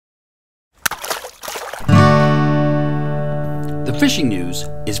fishing news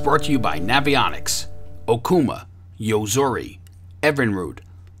is brought to you by Navionics, Okuma, Yozuri, Evinrude,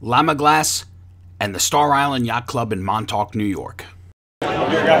 Llama Glass, and the Star Island Yacht Club in Montauk, New York.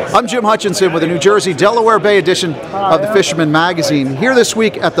 I'm Jim Hutchinson with a New Jersey, Delaware Bay edition of the Fisherman magazine, here this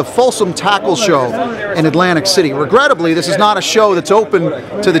week at the Folsom Tackle Show in Atlantic City. Regrettably, this is not a show that's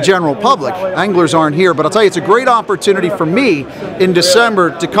open to the general public. Anglers aren't here, but I'll tell you, it's a great opportunity for me in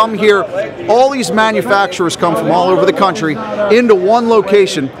December to come here. All these manufacturers come from all over the country into one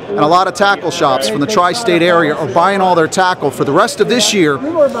location, and a lot of tackle shops from the tri-state area are buying all their tackle for the rest of this year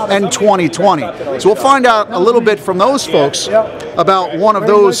and 2020. So we'll find out a little bit from those folks about one of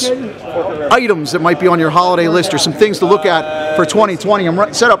those items that might be on your holiday list or some things to look at for 2020.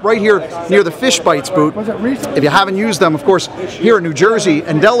 I'm set up right here near the Fish Bites booth. If you haven't used them, of course, here in New Jersey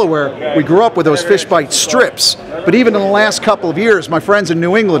and Delaware, we grew up with those Fish Bite strips. But even in the last couple of years, my friends in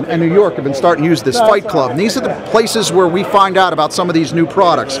New England and New York have been starting to use this Fight Club. And these are the places where we find out about some of these new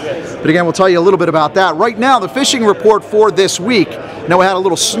products. But again, we'll tell you a little bit about that. Right now, the fishing report for this week. Now, we had a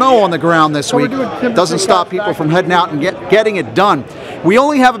little snow on the ground this week. Doesn't stop people from heading out and getting it done. We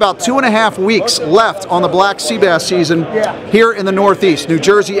only have about 2.5 weeks left on the black sea bass season here in the Northeast, New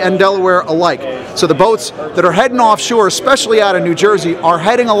Jersey and Delaware alike. So the boats that are heading offshore, especially out of New Jersey, are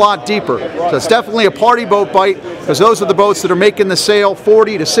heading a lot deeper. So it's definitely a party boat bite, because those are the boats that are making the sail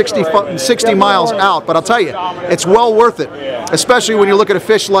 40 to 60 miles out. But I'll tell you, it's well worth it, especially when you look at a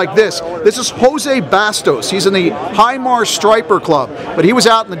fish like this. This is Jose Bastos. He's in the High Marsh Striper Club, but he was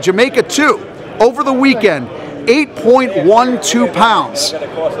out in the Jamaica 2 over the weekend. 8.12 pounds.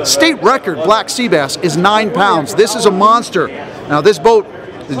 State record black sea bass is 9 pounds. This is a monster. Now this boat,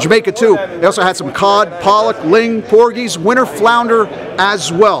 the Jamaica 2, they also had some cod, pollock, ling, porgies, winter flounder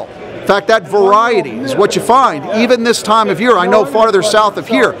as well. In fact, that variety is what you find even this time of year. I know farther south of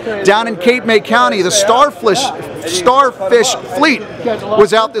here, down in Cape May County, the starfish fleet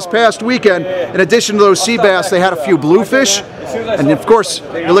was out this past weekend. In addition to those sea bass, they had a few bluefish. And of course,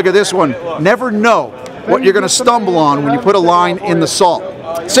 you look at this one, never know what you're going to stumble on when you put a line in the salt.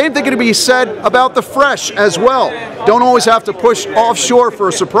 Same thing can be said about the fresh as well. Don't always have to push offshore for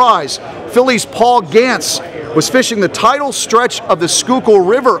a surprise. Philly's Paul Gantz was fishing the tidal stretch of the Schuylkill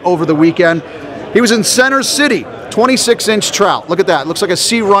River over the weekend. He was in Center City, 26-inch trout. Look at that, looks like a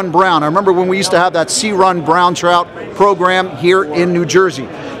sea run brown. I remember when we used to have that sea run brown trout program here in New Jersey.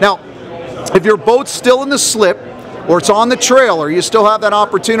 Now, if your boat's still in the slip, or it's on the trailer, you still have that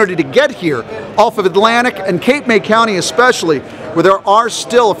opportunity to get here off of Atlantic and Cape May County especially, where there are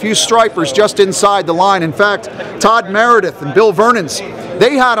still a few stripers just inside the line. In fact, Todd Meredith and Bill Vernon's,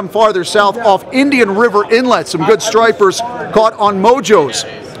 they had them farther south off Indian River Inlet. Some good stripers caught on mojos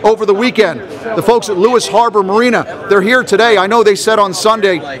over the weekend. The folks at Lewis Harbor Marina, they're here today. I know they said on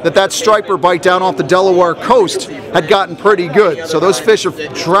Sunday that striper bite down off the Delaware coast had gotten pretty good. So those fish are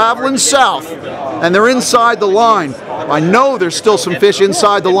traveling south, and they're inside the line. I know there's still some fish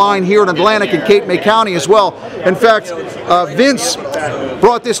inside the line here in Atlantic and Cape May County as well. In fact, Vince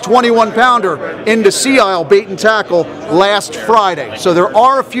brought this 21-pounder into Sea Isle Bait and Tackle last Friday. So there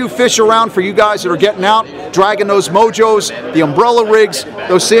are a few fish around for you guys that are getting out, dragging those mojos, the umbrella rigs,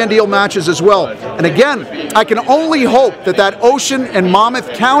 those sand eel matches as well. And again, I can only hope that that Ocean and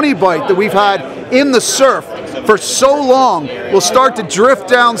Monmouth County bite that we've had in the surf for so long will start to drift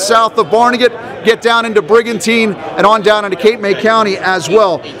down south of Barnegat, get down into Brigantine, and on down into Cape May County as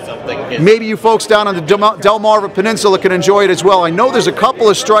well. Maybe you folks down on the Delmarva Peninsula can enjoy it as well. I know there's a couple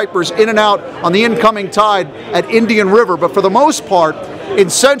of stripers in and out on the incoming tide at Indian River, but for the most part, in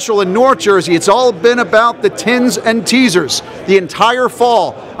Central and North Jersey, it's all been about the tins and teasers the entire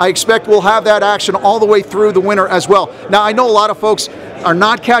fall. I expect we'll have that action all the way through the winter as well. Now, I know a lot of folks are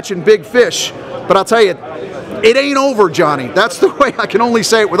not catching big fish, but I'll tell you, it ain't over, Johnny. That's the way I can only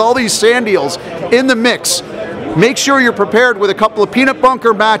say it. With all these sand eels in the mix, make sure you're prepared with a couple of peanut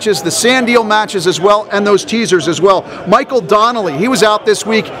bunker matches, the sand eel matches as well, and those teasers as well. Michael Donnelly, he was out this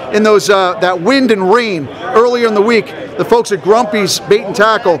week in those that wind and rain earlier in the week. The folks at Grumpy's Bait and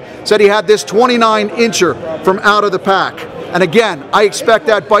Tackle said he had this 29-incher from out of the pack. And again, I expect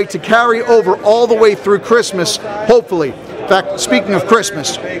that bite to carry over all the way through Christmas, hopefully. In fact, speaking of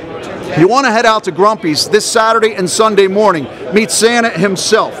Christmas, you want to head out to Grumpy's this Saturday and Sunday morning. Meet Santa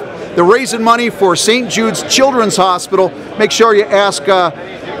himself. They're raising money for St. Jude's Children's Hospital. Make sure you ask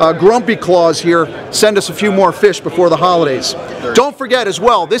Grumpy Claus here, send us a few more fish before the holidays. Don't forget as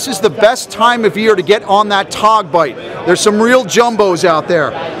well, this is the best time of year to get on that tog bite. There's some real jumbos out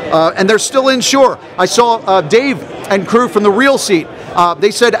there, and they're still inshore. I saw Dave and crew from the Reel Seat.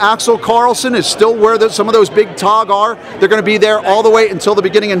 They said Axel Carlson is still where some of those big tog are. They're going to be there all the way until the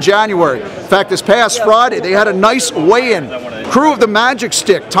beginning in January. In fact, this past Friday, they had a nice weigh-in Crew of the Magic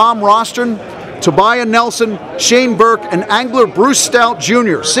Stick, Tom Rostron, Tobiah Nelson, Shane Burke, and angler Bruce Stout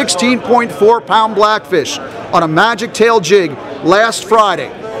Jr., 16.4-pound blackfish on a magic tail jig last Friday.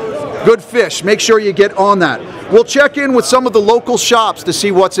 Good fish. Make sure you get on that. We'll check in with some of the local shops to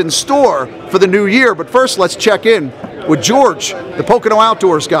see what's in store for the new year, but first let's check in with George, the Pocono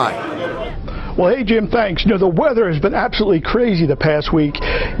Outdoors guy. Well, hey, Jim, thanks. You know, the weather has been absolutely crazy the past week.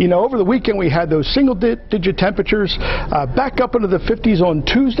 You know, over the weekend we had those single-digit temperatures back up into the 50s on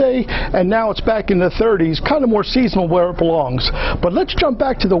Tuesday, and now it's back in the 30s, kind of more seasonal where it belongs. But let's jump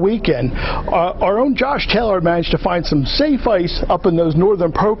back to the weekend. Our own Josh Taylor managed to find some safe ice up in those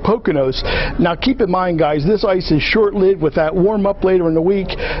northern Poconos. Now, keep in mind, guys, this ice is short-lived with that warm-up later in the week.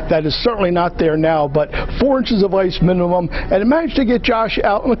 That is certainly not there now, but 4 inches of ice minimum, and it managed to get Josh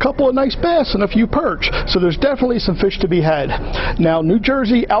out on a couple of nice bass and a few perch, so there's definitely some fish to be had. Now, New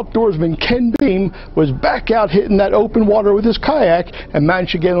Jersey outdoorsman Ken Beam was back out hitting that open water with his kayak and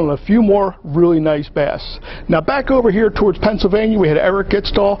managed to get on a few more really nice bass. Now, back over here towards Pennsylvania, we had Eric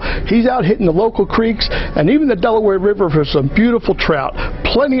Getstall. He's out hitting the local creeks and even the Delaware River for some beautiful trout.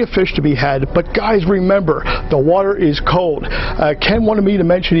 Plenty of fish to be had, but guys, remember, the water is cold. Ken wanted me to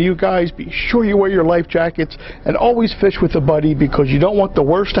mention to you guys, be sure you wear your life jackets and always fish with a buddy, because you don't want the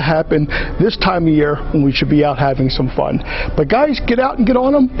worst to happen this time of year when we should be out having some fun. But guys, get out and get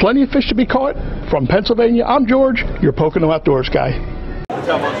on them. Plenty of fish to be caught. From Pennsylvania, I'm George, your Pocono Outdoors guy.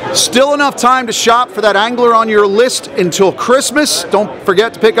 Still enough time to shop for that angler on your list until Christmas. Don't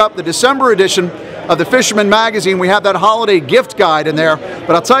forget to pick up the December edition of the Fisherman magazine. We have that holiday gift guide in there.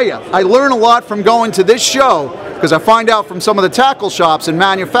 But I'll tell you, I learn a lot from going to this show, because I find out from some of the tackle shops and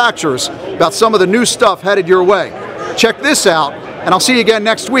manufacturers about some of the new stuff headed your way. Check this out, and I'll see you again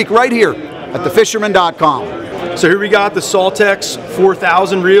next week right here at thefisherman.com. So here we got the Saltex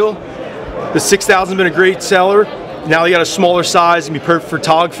 4000 reel. The 6000's been a great seller. Now they got a smaller size, and be perfect for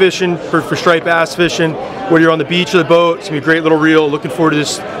tog fishing, perfect for striped bass fishing. Whether you're on the beach or the boat, it's gonna be a great little reel. Looking forward to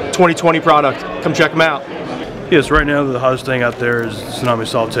this 2020 product. Come check them out. Yes, right now the hottest thing out there is Tsunami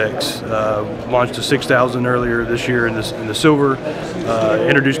Saltex. Launched the 6000 earlier this year in the silver.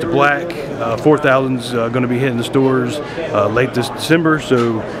 Introduced the black. 4000's going to be hitting the stores late this December,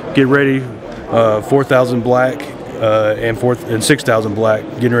 so get ready. 4000 black and 6000 black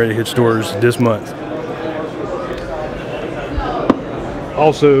getting ready to hit stores this month.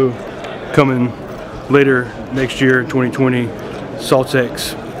 Also coming later next year, 2020,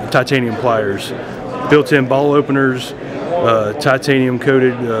 Saltex titanium pliers. Built-in ball openers, titanium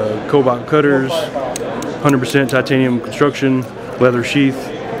coated cobalt cutters, 100% titanium construction, leather sheath,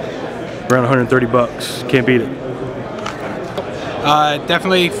 around 130 bucks. Can't beat it.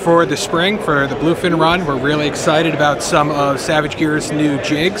 Definitely for the spring, for the bluefin run, we're really excited about some of Savage Gear's new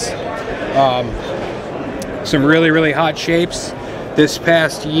jigs. Some really hot shapes. This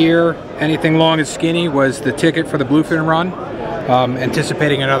past year, anything long and skinny was the ticket for the bluefin run.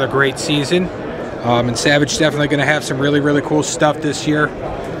 Anticipating another great season. And Savage definitely going to have some really cool stuff this year.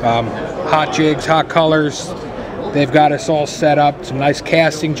 Hot jigs, hot colors. They've got us all set up. Some nice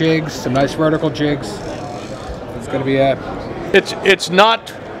casting jigs, some nice vertical jigs. It's going to be a... It's not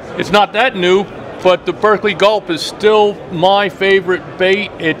that new, but the Berkeley Gulp is still my favorite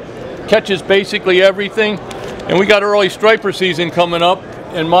bait. It catches basically everything, and we got early striper season coming up.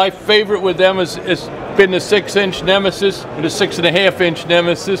 And my favorite with them has been the 6-inch Nemesis and the 6.5-inch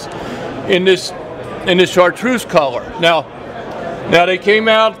Nemesis in this chartreuse color. Now they came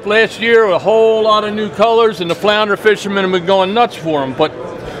out last year with a whole lot of new colors, and the flounder fishermen have been going nuts for them.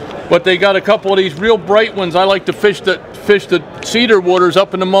 But they got a couple of these real bright ones. I like to fish the cedar waters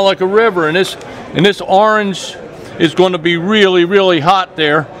up in the Mullica River, and this orange is going to be really hot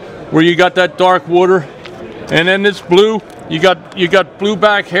there, where you got that dark water, and then this blue. You got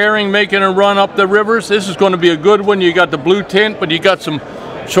blueback herring making a run up the rivers. This is going to be a good one. You got the blue tint, but you got some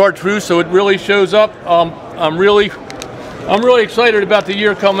chartreuse, so it really shows up. I'm really excited about the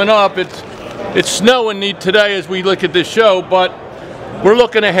year coming up. It's snowing neat today as we look at this show, but we're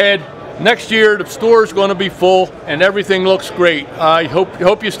looking ahead. Next year the store's going to be full and everything looks great. I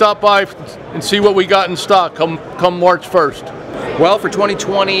hope you stop by and see what we got in stock come March 1st. Well, for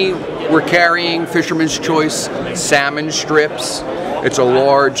 2020, we're carrying Fisherman's Choice salmon strips. It's a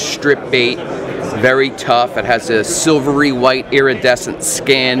large strip bait, very tough. It has a silvery white iridescent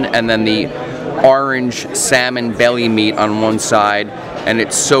skin and then the orange salmon belly meat on one side, and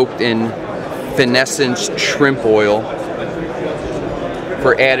it's soaked in Finescence shrimp oil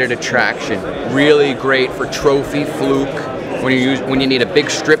for added attraction. Really great for trophy, fluke, when you need a big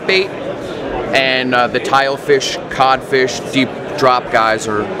strip bait. And the tilefish, codfish, deep drop guys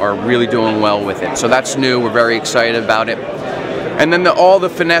are really doing well with it. So that's new. We're very excited about it. And then all the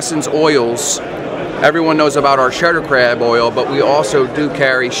finessence oils. Everyone knows about our cheddar crab oil, but we also do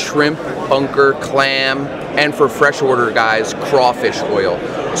carry shrimp, bunker, clam, and for freshwater guys, crawfish oil.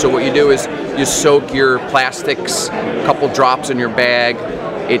 So what you do is you soak your plastics, a couple drops in your bag,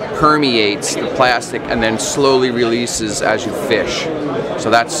 it permeates the plastic and then slowly releases as you fish. So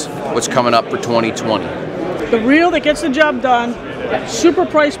that's what's coming up for 2020. The reel that gets the job done, super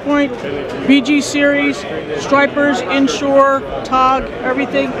price point, BG series, stripers, inshore, tog,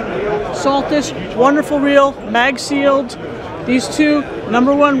 everything. Saltus, wonderful reel, mag sealed. These two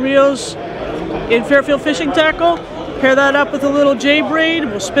 #1 reels in Fairfield Fishing Tackle. Pair that up with a little J braid.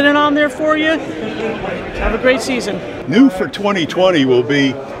 We'll spin it on there for you. Have a great season. New for 2020 will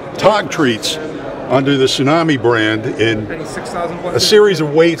be tog treats under the Tsunami brand in a series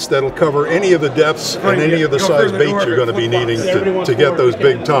of weights that'll cover any of the depths and any of the size baits you're going to be needing to get those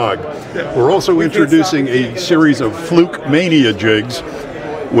big tog. We're also introducing a series of Fluke Mania jigs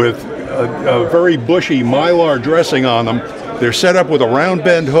with a very bushy mylar dressing on them. They're set up with a round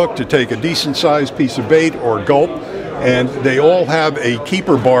bend hook to take a decent sized piece of bait or gulp, and they all have a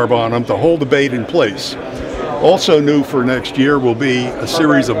keeper barb on them to hold the bait in place. Also new for next year will be a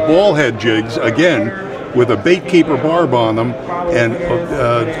series of ball head jigs, again with a bait keeper barb on them and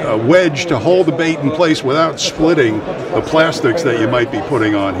a wedge to hold the bait in place without splitting the plastics that you might be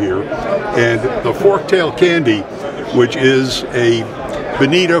putting on here. And the fork-tail candy, which is a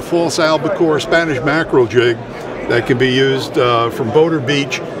bonita, false albacore, Spanish mackerel jig that can be used from boat or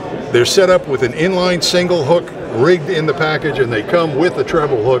beach. They're set up with an inline single hook rigged in the package, and they come with a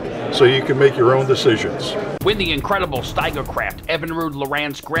treble hook so you can make your own decisions. Win the incredible Steigercraft Evinrude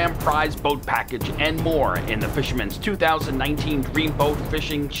Lowrance Grand Prize Boat Package and more in the Fisherman's 2019 Dream Boat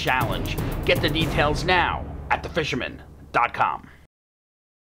Fishing Challenge. Get the details now at thefisherman.com.